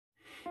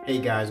Hey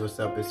guys, what's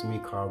up? It's me,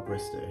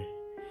 Brister.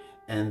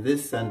 And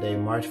this Sunday,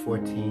 March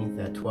 14th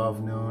at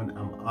 12 noon,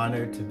 I'm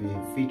honored to be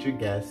a featured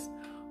guest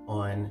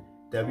on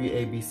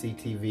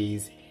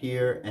WABC-TV's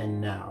Here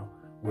and Now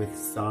with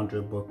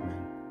Sandra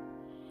Bookman.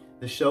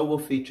 The show will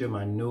feature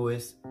my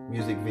newest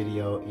music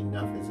video,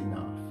 Enough is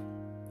Enough.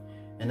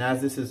 And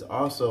as this is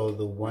also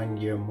the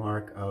 1-year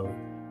mark of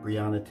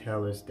Breonna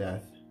Taylor's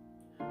death,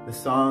 the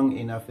song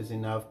Enough is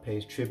Enough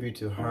pays tribute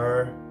to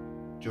her,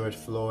 George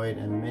Floyd,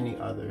 and many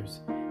others,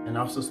 and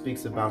also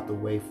speaks about the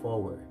way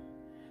forward.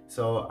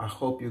 So I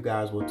hope you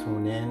guys will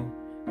tune in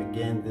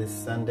again this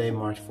Sunday,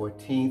 March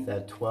 14th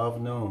at 12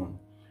 noon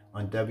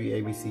on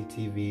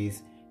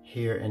WABC-TV's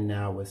Here and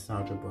Now with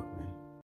Sandra Bookman.